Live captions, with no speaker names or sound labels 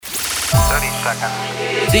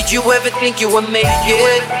Did you ever think you would make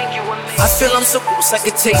it? I feel I'm so close, I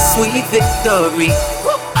could taste sweet victory.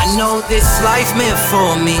 I know this life meant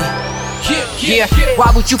for me. Yeah,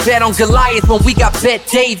 why would you bet on Goliath when we got Bet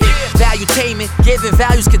David? Valuetainment, giving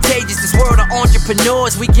value's contagious. This world of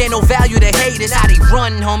entrepreneurs, we get no value to haters. How they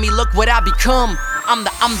run, homie, look what I become. I'm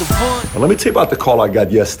the one. Well, let me tell you about the call I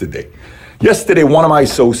got yesterday. Yesterday, one of my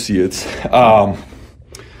associates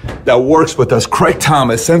that works with us, Craig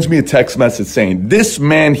Thomas, sends me a text message saying, this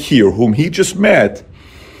man here, whom he just met,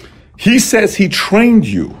 he says he trained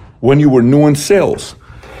you when you were new in sales.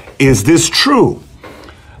 Is this true?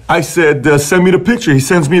 I said, send me the picture. He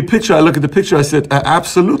sends me a picture. I look at the picture. I said,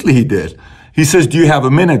 absolutely he did. He says, do you have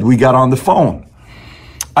a minute? We got on the phone.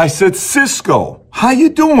 I said, Cisco, how you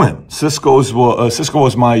doing? Cisco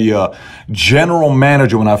was my general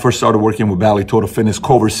manager when I first started working with Bally Total Fitness,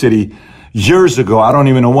 Culver City, years ago. I don't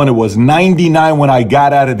even know when it was. 99 when I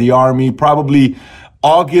got out of the Army, probably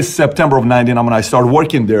August, September of 99 when I started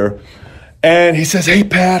working there. And he says, hey,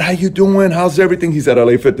 Pat, how you doing? How's everything? He's at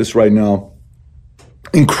LA Fitness right now.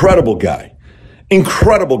 Incredible guy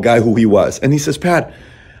who he was. And he says, Pat,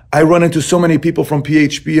 I run into so many people from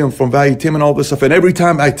PHP and from Valuetainment and all this stuff. And every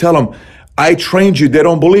time I tell them, I trained you, they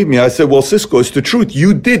don't believe me. I said, well, Cisco, it's the truth.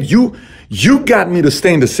 You did. You got me to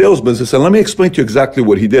stay in the sales business. And let me explain to you exactly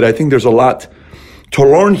what he did. I think there's a lot to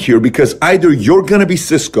learn here because either you're going to be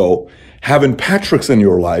Cisco having Patrick's in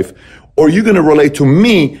your life, or you're going to relate to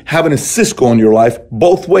me having a Cisco in your life.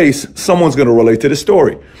 Both ways, someone's going to relate to the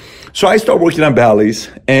story. So I start working on Bally's,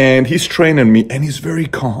 and he's training me, and he's very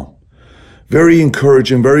calm, very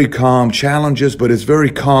encouraging, very calm, challenges, but it's very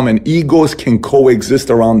calm, and egos can coexist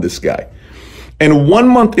around this guy. And 1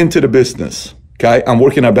 month into the business, okay, I'm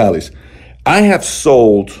working at Bally's. I have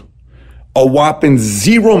sold a whopping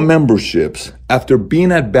 0 memberships after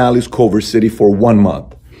being at Bally's Culver City for 1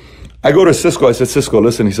 month. I go to Cisco, I said, Cisco,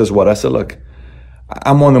 listen, he says, what? I said, look,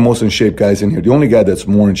 I'm one of the most in shape guys in here. The only guy that's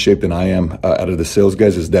more in shape than I am out of the sales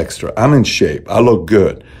guys is Dexter. I'm in shape. I look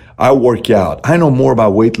good. I work out. I know more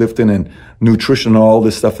about weightlifting and nutrition and all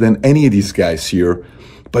this stuff than any of these guys here.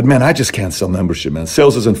 But man, I just can't sell membership, man.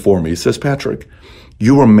 Sales isn't for me. He says, Patrick,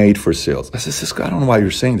 you were made for sales. I said, Cisco, I don't know why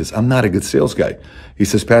you're saying this. I'm not a good sales guy. He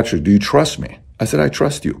says, Patrick, do you trust me? I said, I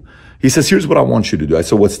trust you. He says, here's what I want you to do. I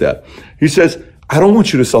said, what's that? He says, I don't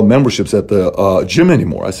want you to sell memberships at the gym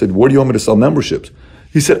anymore. I said, where do you want me to sell memberships?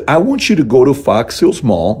 He said, I want you to go to Fox Hills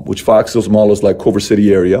Mall, which Fox Hills Mall is like Culver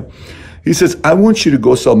City area. He says, I want you to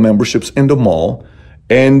go sell memberships in the mall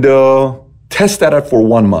and test that out for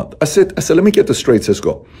 1 month. I said, let me get this straight,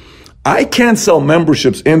 Cisco. I can't sell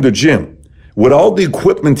memberships in the gym with all the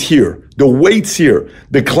equipment here, the weights here,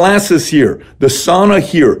 the classes here, the sauna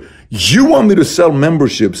here. You want me to sell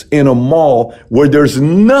memberships in a mall where there's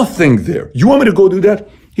nothing there? You want me to go do that?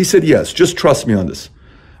 He said, yes, just trust me on this.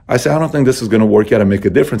 I said, I don't think this is going to work out and make a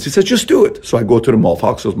difference. He said, just do it. So I go to the mall,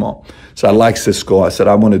 Fox Hills Mall. So I like Cisco. I said,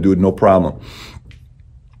 I want to do it, no problem.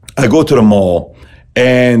 I go to the mall,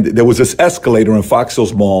 and there was this escalator in Fox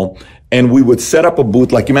Hills Mall, and we would set up a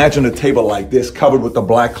booth, like imagine a table like this, covered with the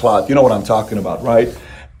black cloth. You know what I'm talking about, right?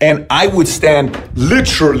 And I would stand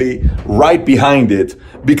literally right behind it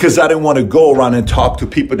because I didn't want to go around and talk to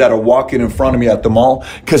people that are walking in front of me at the mall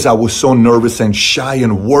because I was so nervous and shy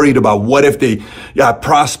and worried about what if they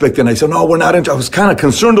prospect. And I said, no, we're not interested. I was kind of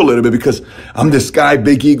concerned a little bit because I'm this guy,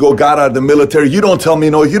 big ego, got out of the military. You don't tell me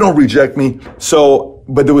no, you don't reject me. So,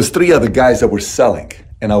 but there was 3 other guys that were selling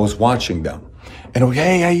and I was watching them. And I'm like,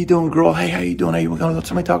 hey, how you doing, girl? Hey, how you doing? Hey, we're going to let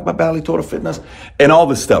somebody talk about Bally Total Fitness and all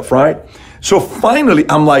this stuff, right? So finally,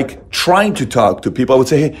 I'm like trying to talk to people. I would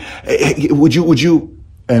say, hey, would you,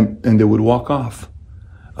 and they would walk off.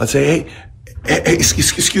 I'd say, hey,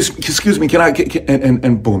 excuse me, can I,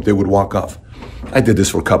 and boom, they would walk off. I did this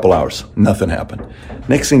for a couple hours. Nothing happened.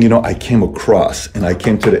 Next thing you know, I came across and I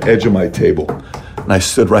came to the edge of my table and I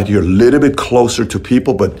stood right here a little bit closer to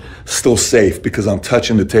people, but still safe because I'm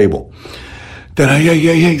touching the table. Then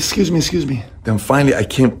hey, excuse me. Then finally I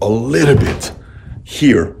came a little bit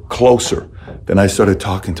here, closer. Then I started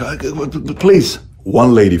talking to, please.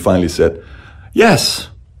 One lady finally said, yes,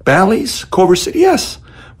 Bally's, Culver City, yes.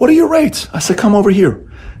 What are your rates? I said, come over here.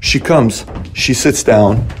 She comes, she sits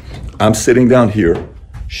down. I'm sitting down here.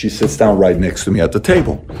 She sits down right next to me at the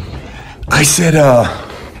table. I said,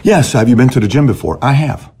 yes, have you been to the gym before? I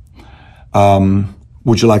have.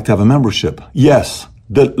 Would you like to have a membership? Yes.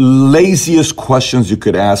 The laziest questions you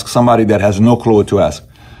could ask somebody that has no clue what to ask.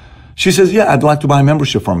 She says, yeah, I'd like to buy a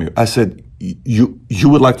membership from you. I said, you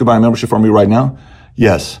would like to buy a membership from me right now?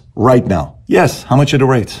 Yes, right now. Yes, how much are the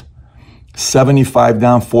rates? 75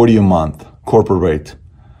 down, 40 a month, corporate rate.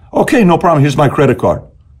 Okay, no problem, here's my credit card.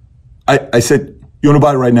 I said, you want to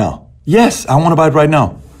buy it right now? Yes, I want to buy it right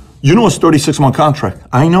now. You know it's 36-month contract.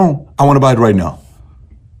 I know. I want to buy it right now.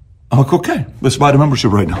 I'm like, okay, let's buy the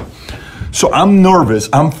membership right now. So I'm nervous.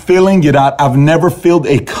 I'm filling it out. I've never filled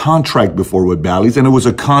a contract before with Bally's, and it was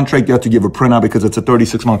a contract you have to give a printout because it's a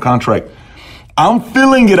 36-month contract. I'm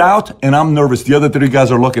filling it out, and I'm nervous. The other 3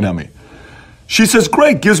 guys are looking at me. She says,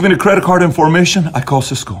 great, gives me the credit card information. I call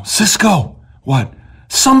Cisco. Cisco, what?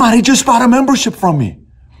 Somebody just bought a membership from me.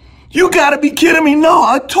 You gotta be kidding me. No,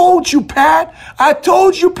 I told you, Pat. I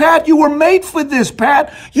told you, Pat, you were made for this,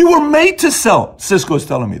 Pat. You were made to sell. Cisco's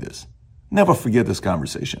telling me this. Never forget this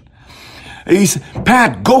conversation. He said,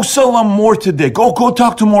 Pat, go sell them more today. Go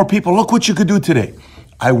talk to more people. Look what you could do today.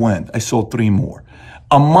 I went. I sold 3 more.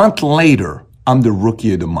 A month later, I'm the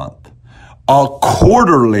rookie of the month. A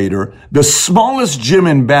quarter later, the smallest gym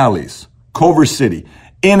in Bally's, Culver City,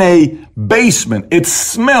 in a basement. It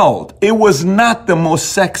smelled. It was not the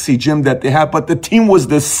most sexy gym that they had, but the team was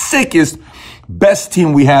the sickest, best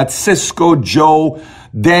team we had. Cisco, Joe,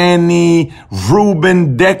 Danny,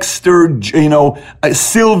 Ruben, Dexter,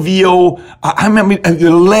 Silvio,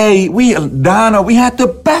 Lay, Donna, we had the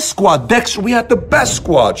best squad. Dexter, we had the best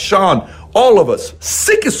squad. Sean, all of us,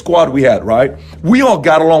 sickest squad we had, right? We all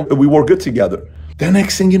got along, we were good together. The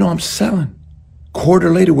next thing you know, I'm selling.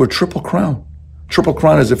 Quarter later, we're Triple Crown. Triple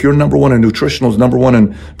Crown is if you're number 1 in nutritionals, number 1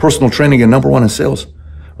 in personal training, and number 1 in sales.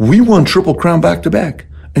 We won Triple Crown back to back,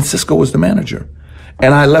 and Cisco was the manager.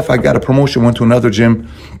 And I left, I got a promotion, went to another gym.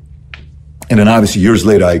 And then obviously years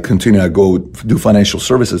later, I go do financial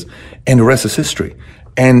services, and the rest is history.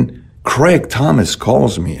 And Craig Thomas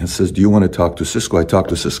calls me and says, do you want to talk to Cisco? I talked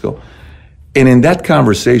to Cisco. And in that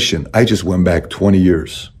conversation, I just went back 20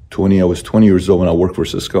 years. I was 20 years old when I worked for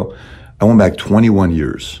Cisco. I went back 21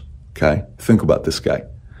 years, okay? Think about this guy.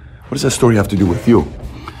 What does that story have to do with you?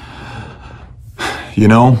 You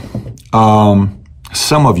know,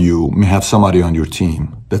 some of you may have somebody on your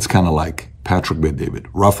team that's kind of like Patrick Bet-David,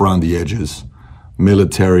 rough around the edges,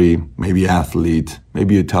 military, maybe athlete,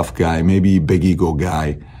 maybe a tough guy, maybe big ego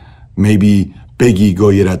guy, maybe big ego,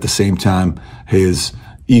 yet at the same time, his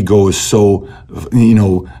ego is so,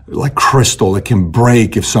 like crystal, it can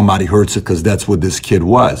break if somebody hurts it, because that's what this kid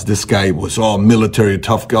was. This guy was all military,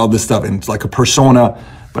 tough guy, all this stuff, and it's like a persona,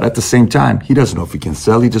 but at the same time, he doesn't know if he can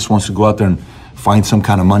sell. He just wants to go out there and find some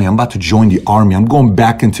kind of money. I'm about to join the Army. I'm going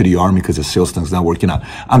back into the Army because the sales thing's not working out.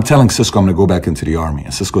 I'm telling Cisco I'm going to go back into the Army.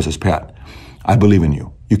 And Cisco says, Pat, I believe in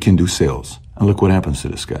you. You can do sales. And look what happens to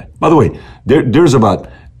this guy. By the way, there's about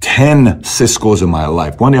 10 Ciscos in my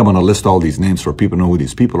life. One day I'm going to list all these names for people to know who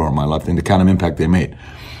these people are in my life and the kind of impact they made.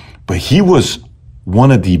 But he was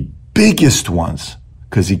one of the biggest ones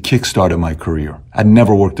because he kickstarted my career. I'd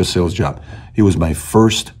never worked a sales job. He was my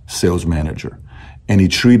first sales manager. And he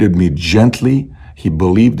treated me gently. He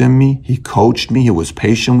believed in me. He coached me. He was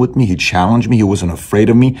patient with me. He challenged me. He wasn't afraid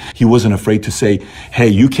of me. He wasn't afraid to say, hey,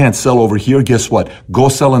 you can't sell over here. Guess what? Go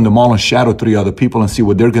sell in the mall and shadow 3 other people and see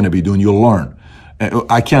what they're going to be doing. You'll learn.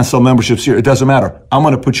 I can't sell memberships here. It doesn't matter. I'm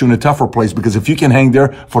going to put you in a tougher place because if you can hang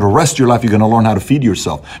there for the rest of your life, you're going to learn how to feed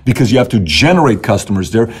yourself because you have to generate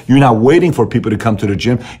customers there. You're not waiting for people to come to the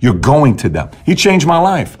gym. You're going to them. He changed my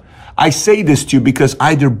life. I say this to you because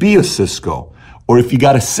either be a Cisco or if you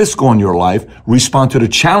got a Cisco in your life, respond to the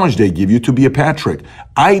challenge they give you to be a Patrick.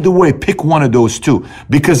 Either way, pick one of those two.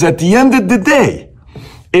 Because at the end of the day,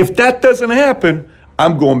 if that doesn't happen,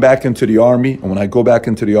 I'm going back into the Army. And when I go back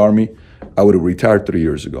into the Army, I would have retired 3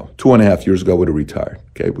 years ago. 2.5 years ago, I would have retired.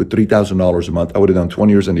 Okay, with $3,000 a month, I would have done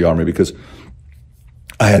 20 years in the Army because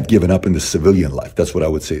I had given up in the civilian life. That's what I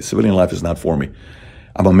would say. Civilian life is not for me.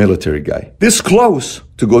 I'm a military guy. This close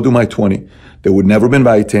to go do my 20. There would never been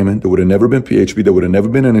Vitamin. There would have never been PHP. There would have never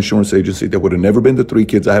been an insurance agency. There would have never been the 3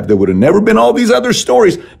 kids I have. There would have never been all these other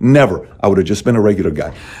stories. Never. I would have just been a regular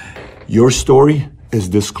guy. Your story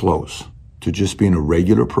is this close to just being a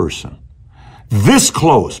regular person. This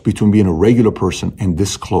close between being a regular person and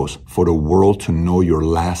this close for the world to know your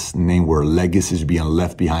last name, where legacy is being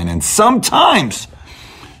left behind. And sometimes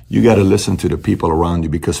you got to listen to the people around you,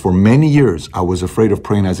 because for many years I was afraid of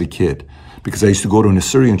praying as a kid because I used to go to an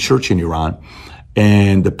Assyrian church in Iran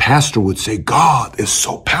and the pastor would say, God is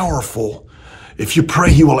so powerful. If you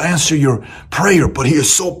pray, he will answer your prayer, but he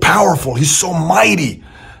is so powerful. He's so mighty.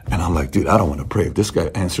 And I'm like, dude, I don't want to pray. If this guy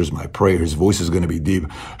answers my prayer, his voice is going to be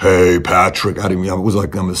deep. Hey, Patrick, I was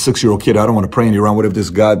like, I'm a 6-year-old kid. I don't want to pray in Iran. What if this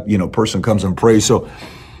God, person comes and prays?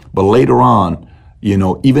 But later on,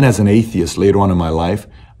 even as an atheist, later on in my life,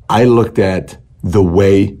 I looked at the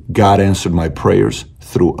way God answered my prayers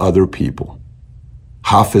through other people.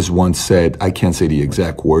 Hafiz once said, I can't say the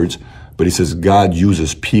exact words, but he says, God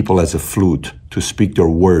uses people as a flute to speak their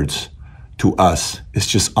words to us. It's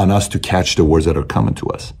just on us to catch the words that are coming to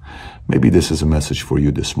us. Maybe this is a message for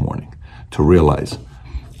you this morning, to realize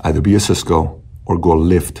either be a Cisco or go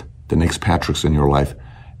lift the next Patricks in your life,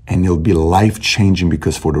 and it'll be life-changing,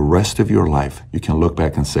 because for the rest of your life, you can look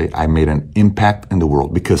back and say, I made an impact in the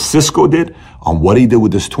world. Because Cisco did on what he did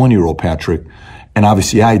with this 20-year-old Patrick, and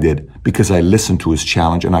obviously I did, because I listened to his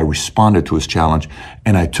challenge and I responded to his challenge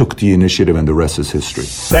and I took the initiative, and the rest is history.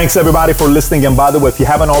 Thanks everybody for listening. And by the way, if you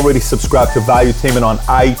haven't already subscribed to Valuetainment on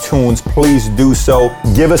iTunes, please do so.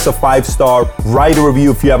 Give us a 5-star, write a review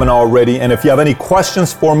if you haven't already. And if you have any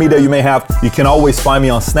questions for me that you may have, you can always find me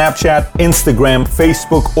on Snapchat, Instagram,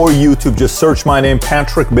 Facebook, or YouTube. Just search my name,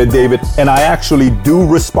 Patrick Bet-David. And I actually do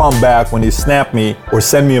respond back when you snap me or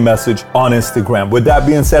send me a message on Instagram. With that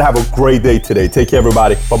being said, have a great day today. Take care,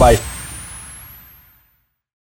 everybody. Bye-bye.